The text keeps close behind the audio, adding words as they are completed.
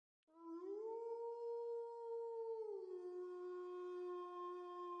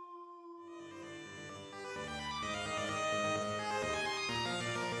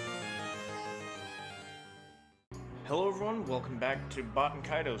Hello everyone, welcome back to Baten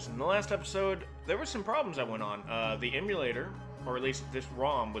Kaitos. In the last episode, there were some problems that went on. The emulator, or at least this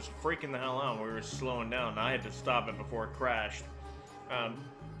ROM, was freaking the hell out. We were slowing down, and I had to stop it before it crashed.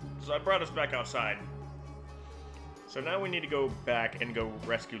 So I brought us back outside. So now we need to go back and go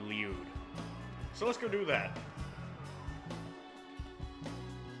rescue Lyude. So let's go do that.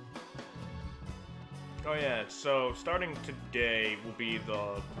 Oh yeah, so starting today will be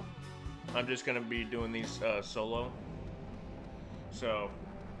the... I'm just gonna be doing these solo. So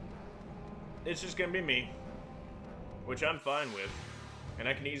it's just gonna be me, which I'm fine with, and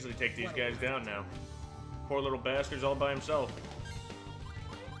I can easily take these guys down now. Poor little bastard's all by himself.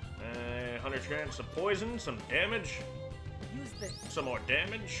 100 chance of poison, some damage, some more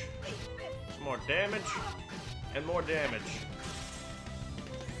damage, some more damage, and more damage.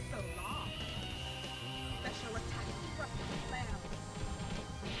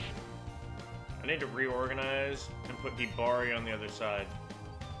 I need to reorganize and put Hibari on the other side.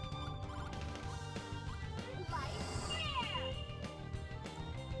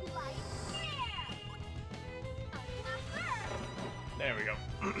 There we go.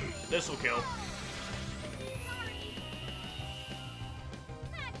 This'll kill.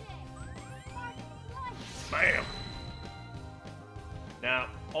 Bam! Now,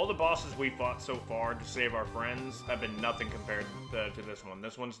 all the bosses we fought so far to save our friends have been nothing compared to this one.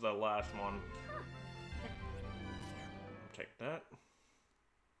 This one's the last one. Take that.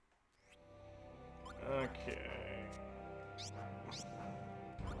 Okay.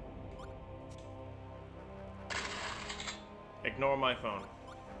 Ignore my phone.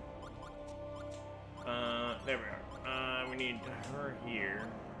 There we are. We need her here.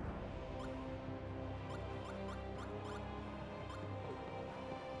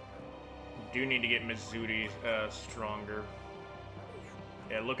 Do need to get Mizuti stronger.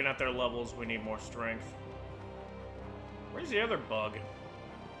 Yeah, looking at their levels, we need more strength. Where's the other bug?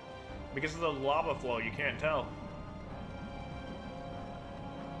 Because of the lava flow, you can't tell.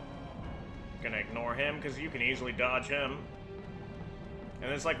 Gonna ignore him, because you can easily dodge him. And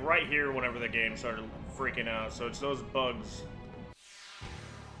it's like right here whenever the game started freaking out, so it's those bugs.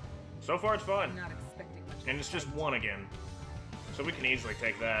 So far it's fun. And it's just one again. So we can easily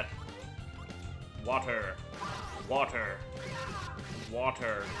take that. Water. Water.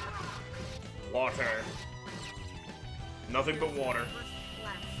 Water. Water. Nothing but water.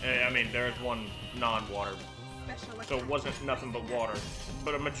 I mean, there's one non-water. So it wasn't nothing but water,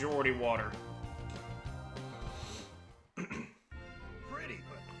 but a majority water. Pretty,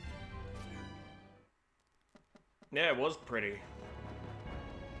 but... Yeah, it was pretty.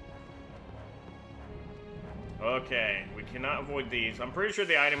 Okay, we cannot avoid these. I'm pretty sure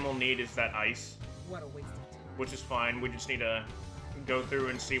the item we'll need is that ice. What a waste of time. Which is fine, we just need to go through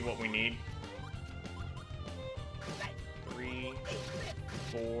and see what we need. 3,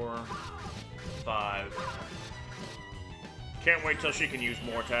 4, 5. Can't wait till she can use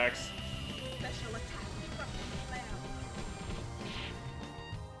more attacks.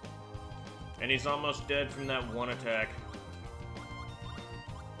 And he's almost dead from that one attack.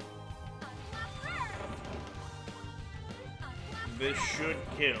 This should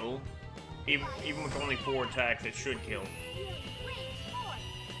kill. Even with only 4 attacks, it should kill.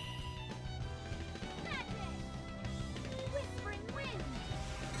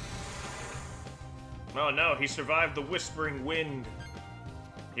 Oh no, he survived the Whispering Wind.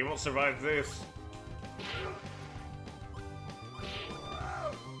 He won't survive this.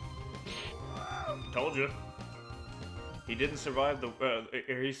 Told you. He didn't survive the,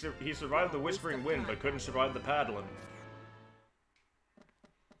 he survived the Whispering Wind, but couldn't survive the paddling.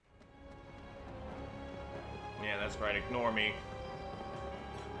 Yeah, that's right, ignore me.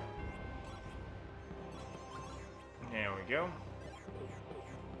 There we go.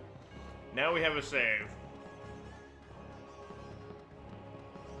 Now we have a save.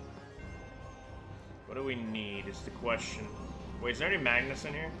 What do we need is the question. Wait, is there any Magnus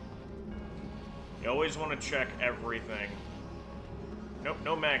in here? You always want to check everything. Nope,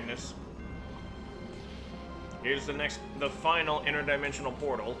 no Magnus. Here's the final interdimensional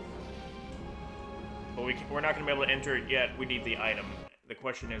portal. But we're not going to be able to enter it yet. We need the item. The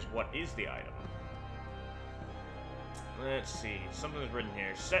question is, what is the item? Let's see. Something's written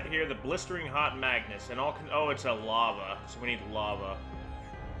here. Set here the blistering hot Magnus and all. Oh, it's a lava. So we need lava.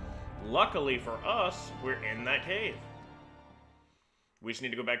 Luckily for us, we're in that cave. We just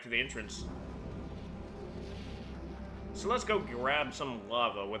need to go back to the entrance. So let's go grab some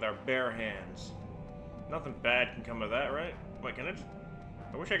lava with our bare hands. Nothing bad can come of that, right? Wait, can I just...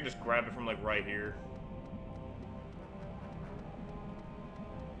 I wish I could just grab it from, like, right here.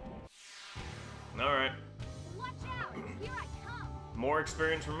 Alright. Watch out! More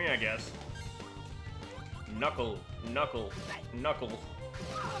experience for me, I guess. Knuckle, knuckle, knuckle,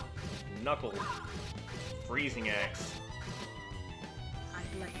 knuckle. Freezing axe.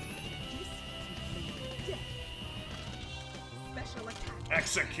 I'd like to introduce you to Death. Special attack.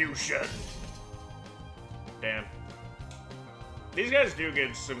 Execution. Damn. These guys do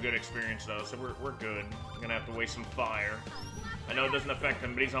get some good experience though, so we're good. I'm gonna have to waste some fire. I know it doesn't affect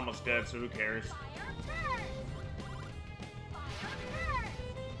him, but he's almost dead, so who cares?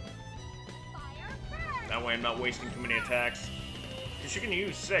 That way I'm not wasting too many attacks. Because you can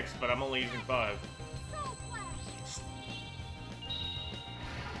use 6, but I'm only using 5.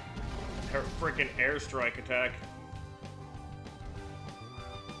 Her freaking airstrike attack.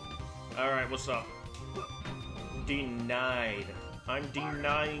 Alright, what's up? Denied. I'm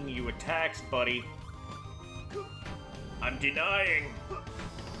denying you attacks, buddy. I'm denying.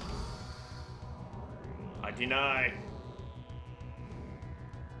 I deny.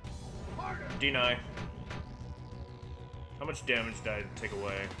 Deny. How much damage did I take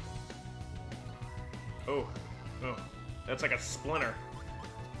away? Oh. Oh. That's like a splinter.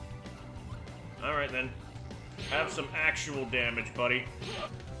 Alright then. Have some actual damage, buddy.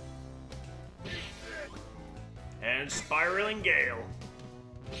 And Spiraling Gale.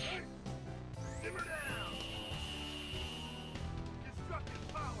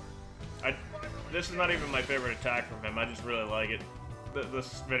 This is not even my favorite attack from him, I just really like it. The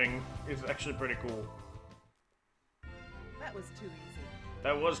spinning is actually pretty cool. That was too easy.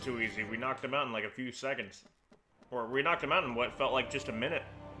 That was too easy. We knocked him out in like a few seconds. Or we knocked him out in what felt like just a minute.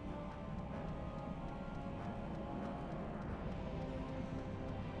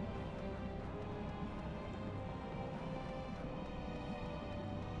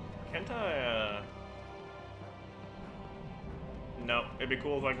 Can't I, No, it'd be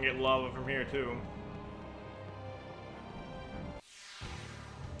cool if I can get lava from here, too.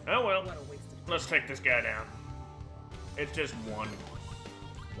 Oh well, let's take this guy down. It's just 1.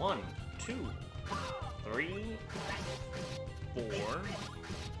 1, 2, 3, 4,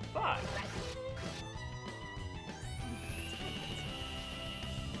 5.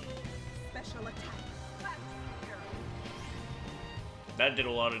 Special attack. That did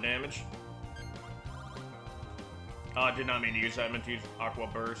a lot of damage. Oh, I did not mean to use that. I meant to use Aqua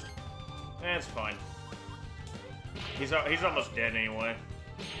Burst. That's fine. He's almost dead anyway.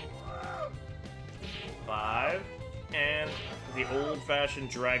 5. And the old-fashioned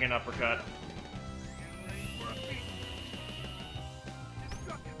dragon uppercut.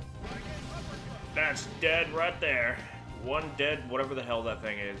 That's dead right there. 1 dead, whatever the hell that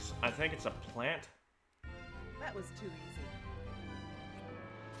thing is. I think it's a plant. That was too easy.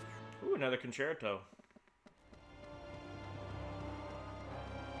 Ooh, another concerto.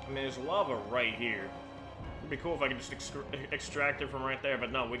 I mean, there's lava right here. It'd be cool if I could just extract it from right there,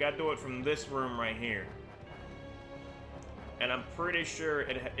 but no, we gotta do it from this room right here. And I'm pretty sure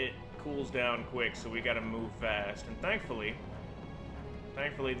it cools down quick, so we gotta move fast. And thankfully,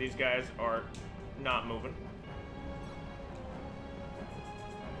 these guys are not moving.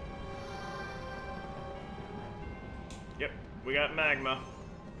 Yep, we got magma.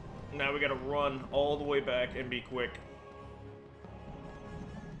 Now we gotta run all the way back and be quick.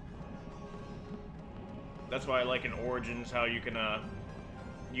 That's why I like in Origins how you can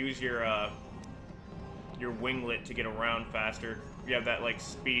use your winglet to get around faster. You have that like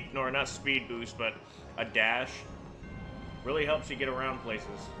speed, no, not speed boost, but a dash. Really helps you get around places.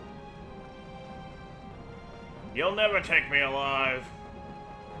 You'll never take me alive.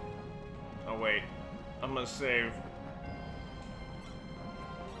 Oh wait, I'm gonna save.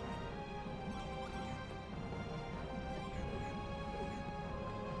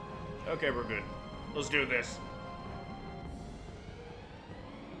 Okay, we're good. Let's do this.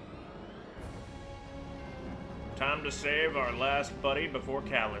 Time to save our last buddy before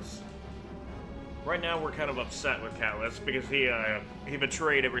Callus. Right now, we're kind of upset with Callus because he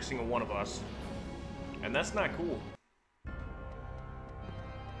betrayed every single one of us. And that's not cool.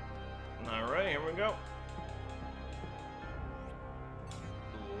 Alright, here we go.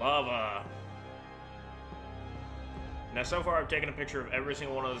 Lava. Now, so far, I've taken a picture of every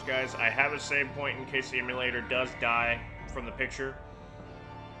single one of those guys. I have a save point in case the emulator does die from the picture.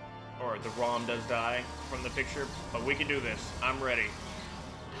 Or the ROM does die from the picture. But we can do this. I'm ready.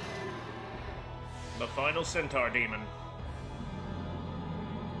 The final Centaur Demon.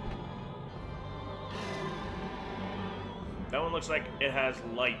 That one looks like it has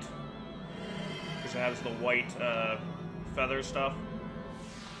light. Because it has the white feather stuff.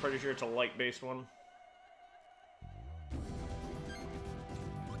 Pretty sure it's a light-based one.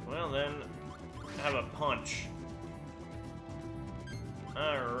 Well then, have a punch.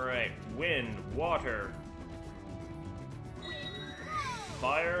 Alright, wind, water,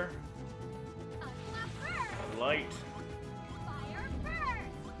 fire, light,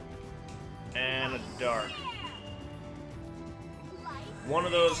 and a dark. One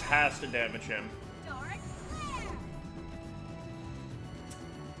of those has to damage him.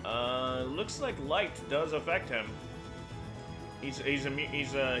 Looks like light does affect him. He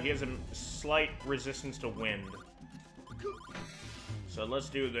has a slight resistance to wind. So let's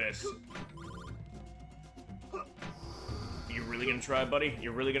do this. You really gonna try, buddy?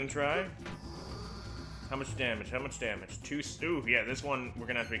 You really gonna try? How much damage? How much damage? Ooh, yeah, this one we're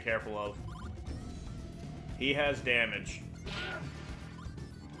gonna have to be careful of. He has damage.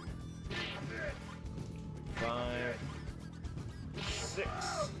 5, 6.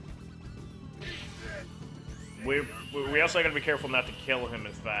 We also gotta be careful not to kill him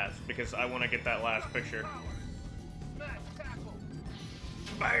as fast, because I want to get that last picture.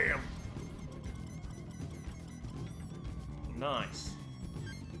 Bam! Nice.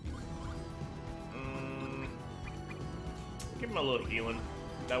 Give him a little healing.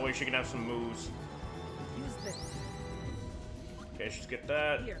 That way she can have some moves. Use this. Okay, she's got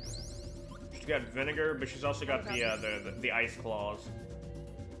that. Here. She's got vinegar, but she's also got the ice claws.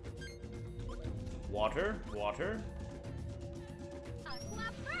 Water, water.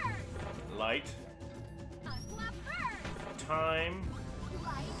 Light. Time.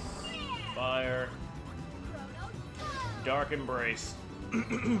 Fire. Dark embrace.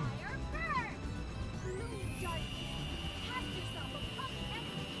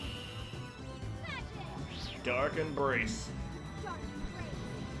 Dark embrace.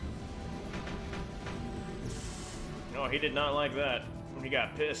 No, he did not like that. He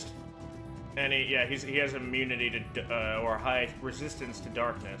got pissed. And he has immunity to, or high resistance to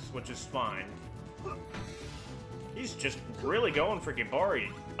darkness, which is fine. He's just really going for Gibari.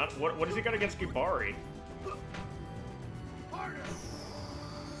 What has he got against Gibari?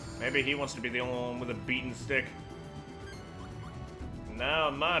 Maybe he wants to be the only one with a beaten stick. Now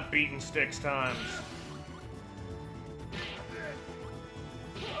my beaten sticks times.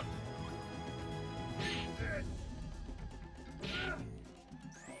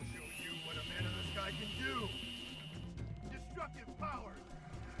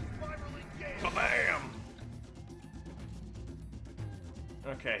 Bam!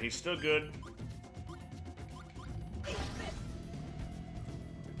 Okay, he's still good.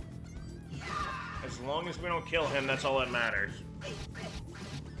 As long as we don't kill him, that's all that matters.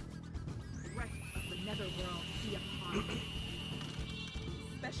 Breath of the netherworld be upon me.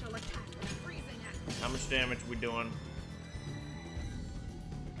 Special attack. Freezing action. How much damage are we doing?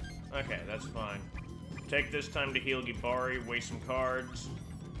 Okay, that's fine. Take this time to heal Gibari, waste some cards.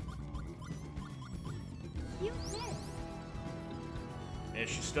 Yeah,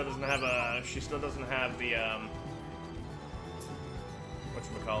 she still doesn't have the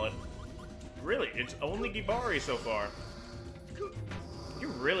whatchamacallit. Really, it's only Gibari so far. You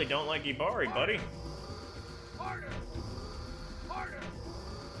really don't like Gibari, buddy. Harder! Harder!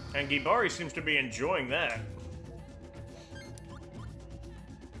 And Gibari seems to be enjoying that.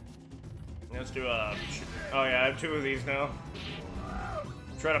 Let's do oh yeah, I have 2 of these now.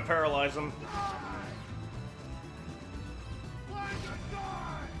 Try to paralyze him.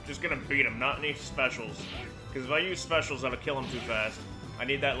 Just gonna beat him, not any specials. Because if I use specials, that'll kill him too fast. I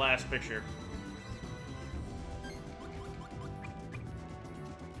need that last picture.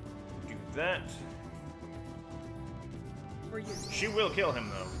 Do that. For you. She will kill him,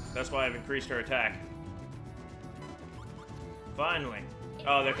 though. That's why I've increased her attack. Finally.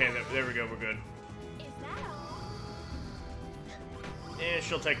 Oh, okay, there we go, we're good. Is that all? Eh,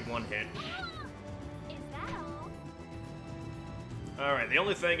 she'll take 1 hit. Is that all? Alright, the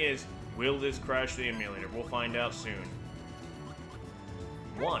only thing is, will this crash the emulator? We'll find out soon.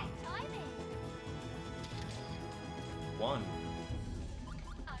 1. 1.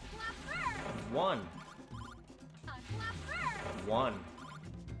 1. 1.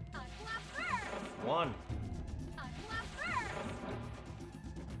 1.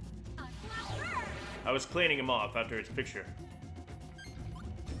 I was cleaning him off after his picture.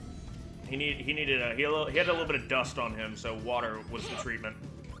 He had a little bit of dust on him, so water was the treatment.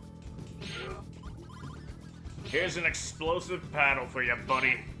 Here's an explosive paddle for you,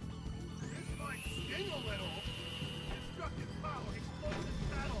 buddy. This might sting a little. Destructive power, explosive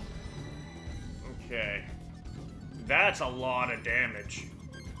battle. Okay. That's a lot of damage.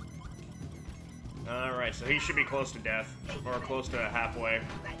 Alright, so he should be close to death. Or close to halfway.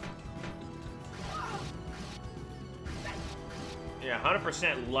 Yeah,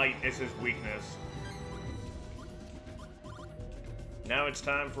 100% light is his weakness. Now it's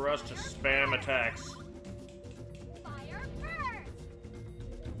time for us to spam attacks. Fire first!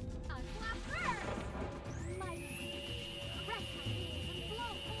 Unflap first! Mighty wind, rest my wings and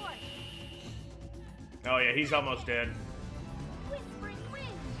blow forth! Oh yeah, he's almost dead. Whispering wind!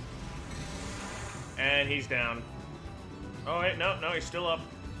 And he's down. Oh wait, no, he's still up.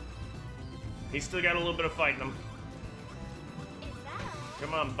 He's still got a little bit of fight in him. Is that all?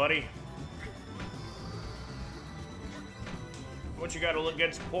 Come on, buddy. What you got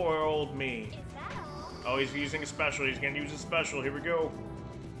against poor old me? Is that all? Oh, he's using a special. He's gonna use a special. Here we go.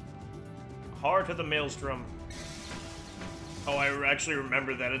 Heart of the Maelstrom. Oh, I actually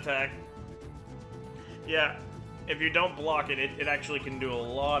remember that attack. Yeah, if you don't block it, it actually can do a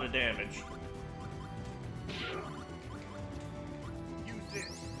lot of damage. Use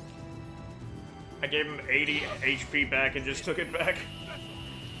this. I gave him 80 HP back and just took it back.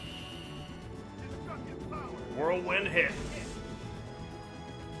 Destructive power. Whirlwind hit.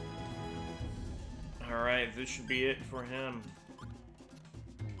 Alright, this should be it for him.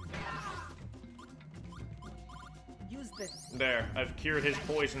 Use this. There, I've cured his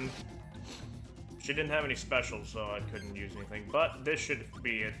poison. She didn't have any specials, so I couldn't use anything. But this should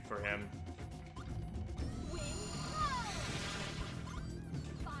be it for him. Wind blow!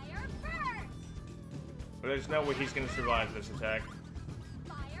 Fire first! But there's no way he's gonna survive this attack.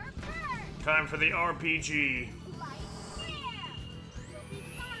 Fire first! Time for the RPG. Light flare! You'll be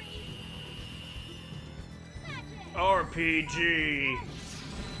sorry! Magic! RPG.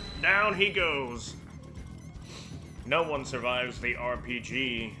 Down he goes. No one survives the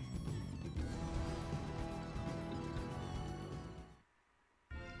RPG.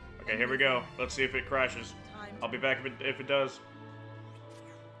 Okay, here we go. Let's see if it crashes. I'll be back if it does.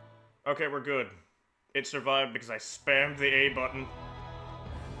 Okay, we're good. It survived because I spammed the A button.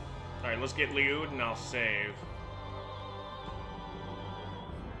 Alright, let's get Lyude and I'll save.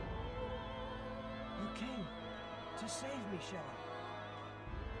 You came to save me, Shella.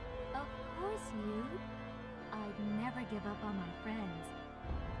 Of course, Lyude. I'd never give up on my friends.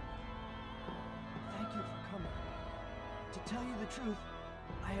 Thank you for coming. To tell you the truth,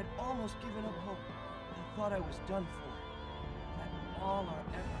 I had almost given up hope and thought I was done for. That all our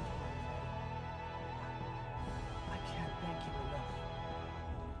efforts were in vain. I can't thank you enough.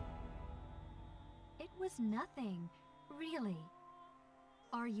 It was nothing, really.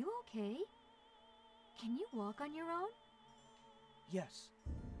 Are you okay? Can you walk on your own? Yes,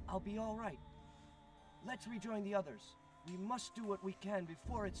 I'll be all right. Let's rejoin the others. We must do what we can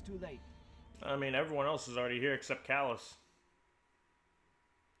before it's too late. I mean, everyone else is already here except Callus.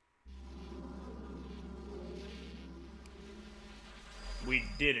 We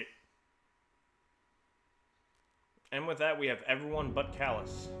did it. And with that, we have everyone but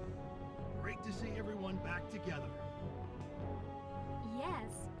Callus. Great to see everyone back together.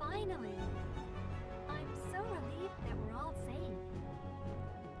 Yes, finally. I'm so relieved that we're all safe.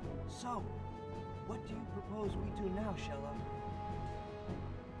 So, what do you propose we do now, Shella?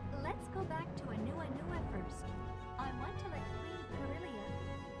 Let's go back to Anua first. I want to let Queen Perilia,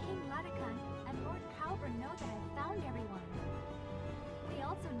 King Latican, and Lord Calvin know that I've found everyone. We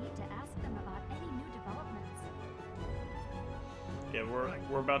also need to ask them about any new developments. Yeah,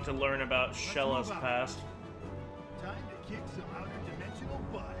 we're about to learn about Shella's move on. past. Time to kick some outer dimensional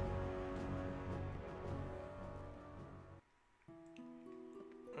butt.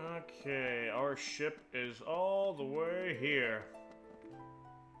 Okay, our ship is all the way here.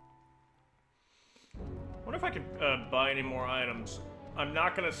 Wonder if I could buy any more items. I'm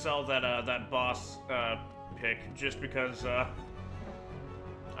not gonna sell that that boss pick just because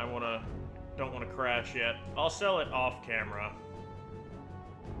don't wanna crash yet. I'll sell it off camera.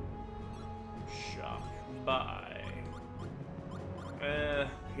 Shop buy.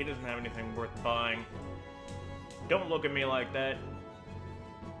 He doesn't have anything worth buying. Don't look at me like that.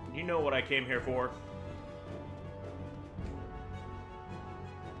 You know what I came here for.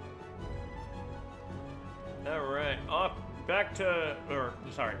 Alright, off to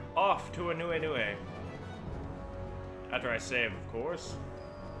Anua. After I save, of course.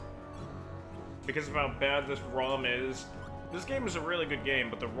 Because of how bad this ROM is. This game is a really good game,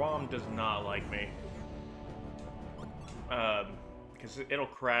 but the ROM does not like me. Because it'll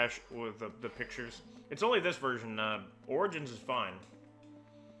crash with the pictures. It's only this version, Origins is fine.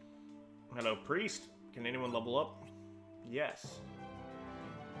 Hello, Priest. Can anyone level up? Yes.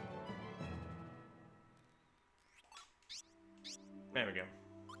 There we go.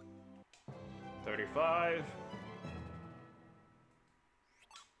 35.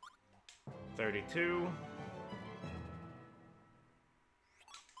 32.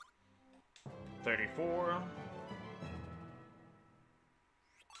 34.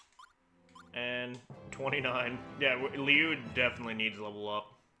 And 29. Yeah, Lyude definitely needs a level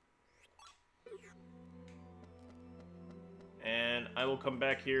up. And I will come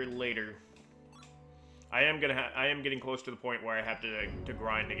back here later. I am getting close to the point where I have to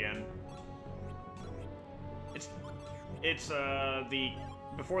grind again. It's the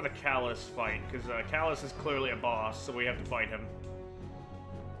before the Callus fight, because Callus is clearly a boss, so we have to fight him.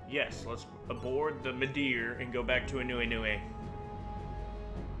 Yes, let's aboard the Medeer and go back to Anue Nue.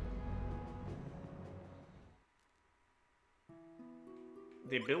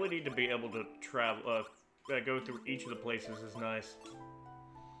 The ability to be able to travel, go through each of the places is nice.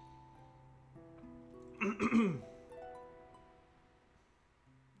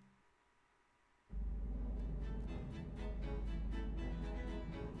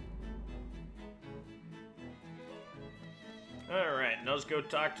 Alright, now let's go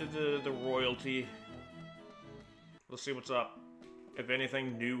talk to the royalty. Let's see what's up. If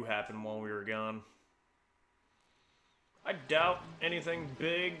anything new happened while we were gone. I doubt anything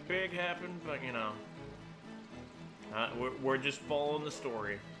big happened, but you know. We're just following the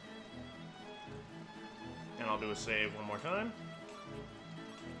story. And I'll do a save one more time.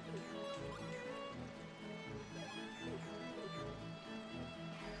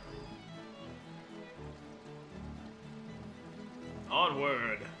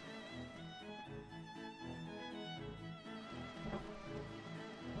 Onward!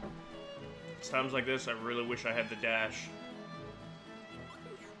 It's times like this I really wish I had the dash.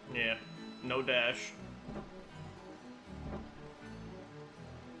 Yeah, no dash.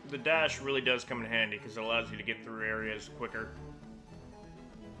 The dash really does come in handy because it allows you to get through areas quicker.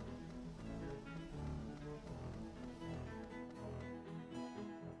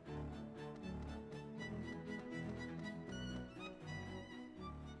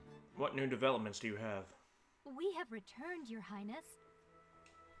 What new developments do you have? We have returned, Your Highness.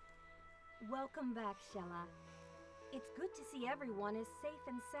 Welcome back, Shella. It's good to see everyone is safe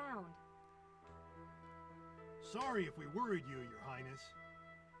and sound. Sorry if we worried you, Your Highness.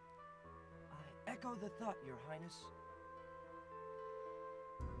 I echo the thought, Your Highness.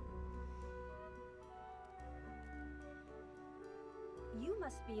 You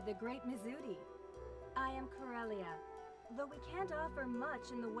must be the great Mizuti. I am Corellia. Though we can't offer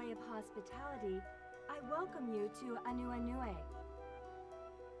much in the way of hospitality, I welcome you to Anue Nue.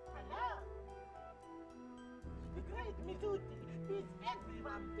 Hello. The great Mizuti bids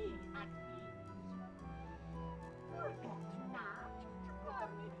everyone be at ease. Forget not to call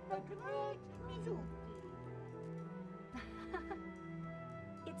me the great Mizuti.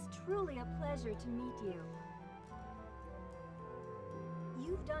 It's truly a pleasure to meet you.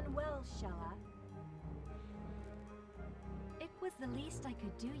 You've done well, Shella. It was the least I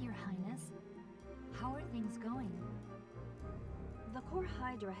could do, Your Highness. How are things going? The core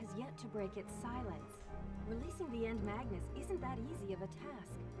Hydra has yet to break its silence. Releasing the End Magnus isn't that easy of a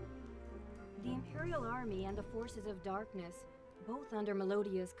task. The Imperial Army and the Forces of Darkness, both under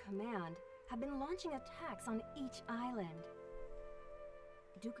Melodia's command, have been launching attacks on each island.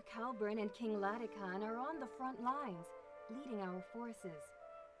 Duke Calbrin and King Latican are on the front lines, leading our forces.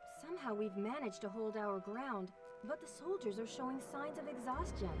 Somehow we've managed to hold our ground, but the soldiers are showing signs of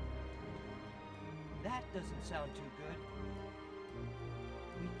exhaustion. That doesn't sound too good.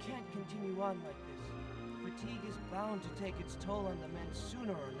 We can't continue on like this. Fatigue is bound to take its toll on the men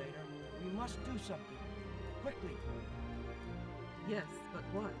sooner or later. We must do something. Quickly. Yes, but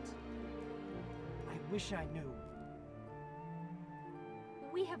what? I wish I knew.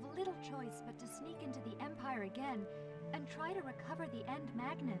 We have little choice but to sneak into the Empire again and try to recover the End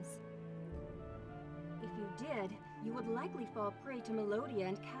Magnus. If you did, you would likely fall prey to Melodia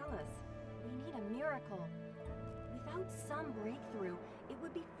and Callus. We need a miracle. Without some breakthrough, it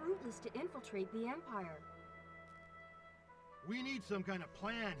would be fruitless to infiltrate the Empire. We need some kind of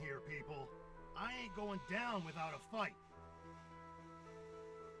plan here, people. I ain't going down without a fight.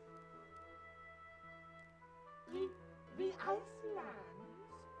 The Icelands.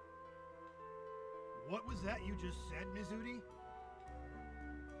 What was that you just said, Mizuti?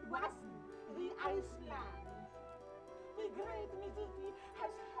 Wasn't the Icelands. The great Mizuti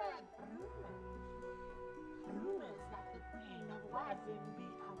has heard rumors. Rumors that the Queen of Wazin be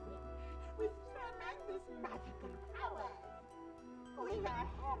a witch with tremendous magical powers. With our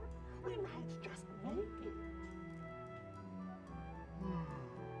help, we might just make it.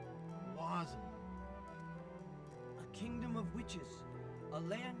 Wazin. A kingdom of witches. A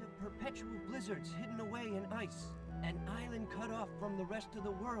land of perpetual blizzards hidden away in ice. An island cut off from the rest of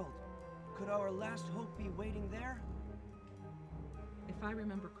the world. Could our last hope be waiting there? If I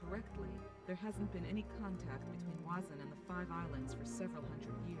remember correctly, there hasn't been any contact between Wazin and the Five Islands for several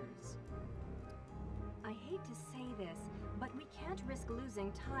hundred years. can't risk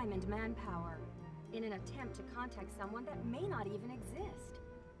losing time and manpower in an attempt to contact someone that may not even exist.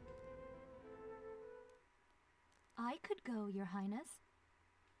 I could go, Your Highness.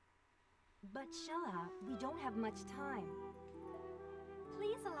 But Shella, we don't have much time.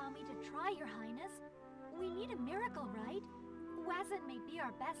 Please allow me to try, Your Highness. We need a miracle, right? Wazin may be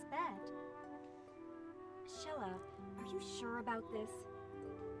our best bet. Shella, are you sure about this?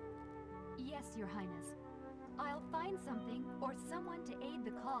 Yes, Your Highness. I'll find something or someone to aid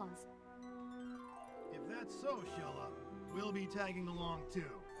the cause. If that's so, Shella, we'll be tagging along too.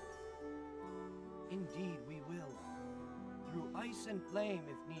 Indeed, we will. Through ice and flame,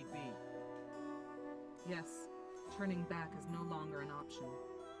 if need be. Yes, turning back is no longer an option.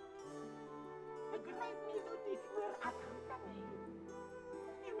 The great Mizuti will accompany you.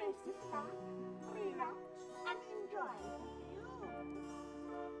 You may sit back, relax, and enjoy the view.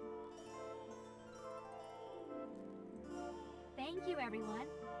 Thank you, everyone.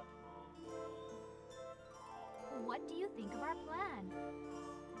 What do you think of our plan?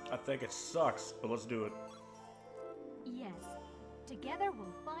 I think it sucks, but let's do it. Yes. Together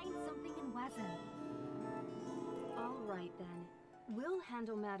we'll find something in Wazin. All right, then. We'll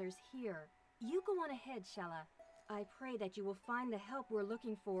handle matters here. You go on ahead, Shella. I pray that you will find the help we're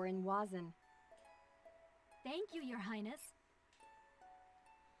looking for in Wazin. Thank you, Your Highness.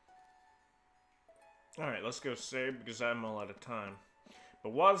 Alright, let's go save because I'm all out of time.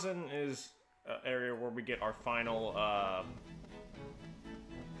 But Wazin is an area where we get our final, I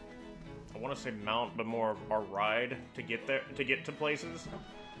want to say mount, but more of our ride to get there, to get to places.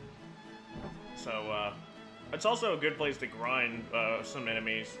 So, it's also a good place to grind some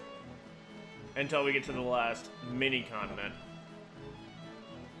enemies until we get to the last mini-continent.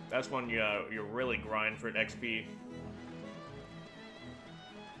 That's when you really grind for XP.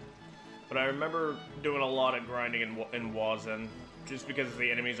 But I remember doing a lot of grinding in Wazin, just because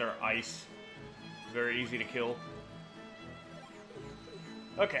the enemies are ice. Very easy to kill.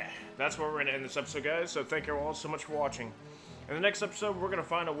 Okay, that's where we're going to end this episode, guys, so thank you all so much for watching. In the next episode, we're going to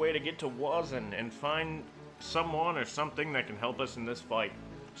find a way to get to Wazin and find someone or something that can help us in this fight.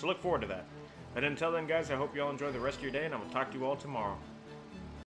 So look forward to that. And until then, guys, I hope you all enjoy the rest of your day, and I will talk to you all tomorrow.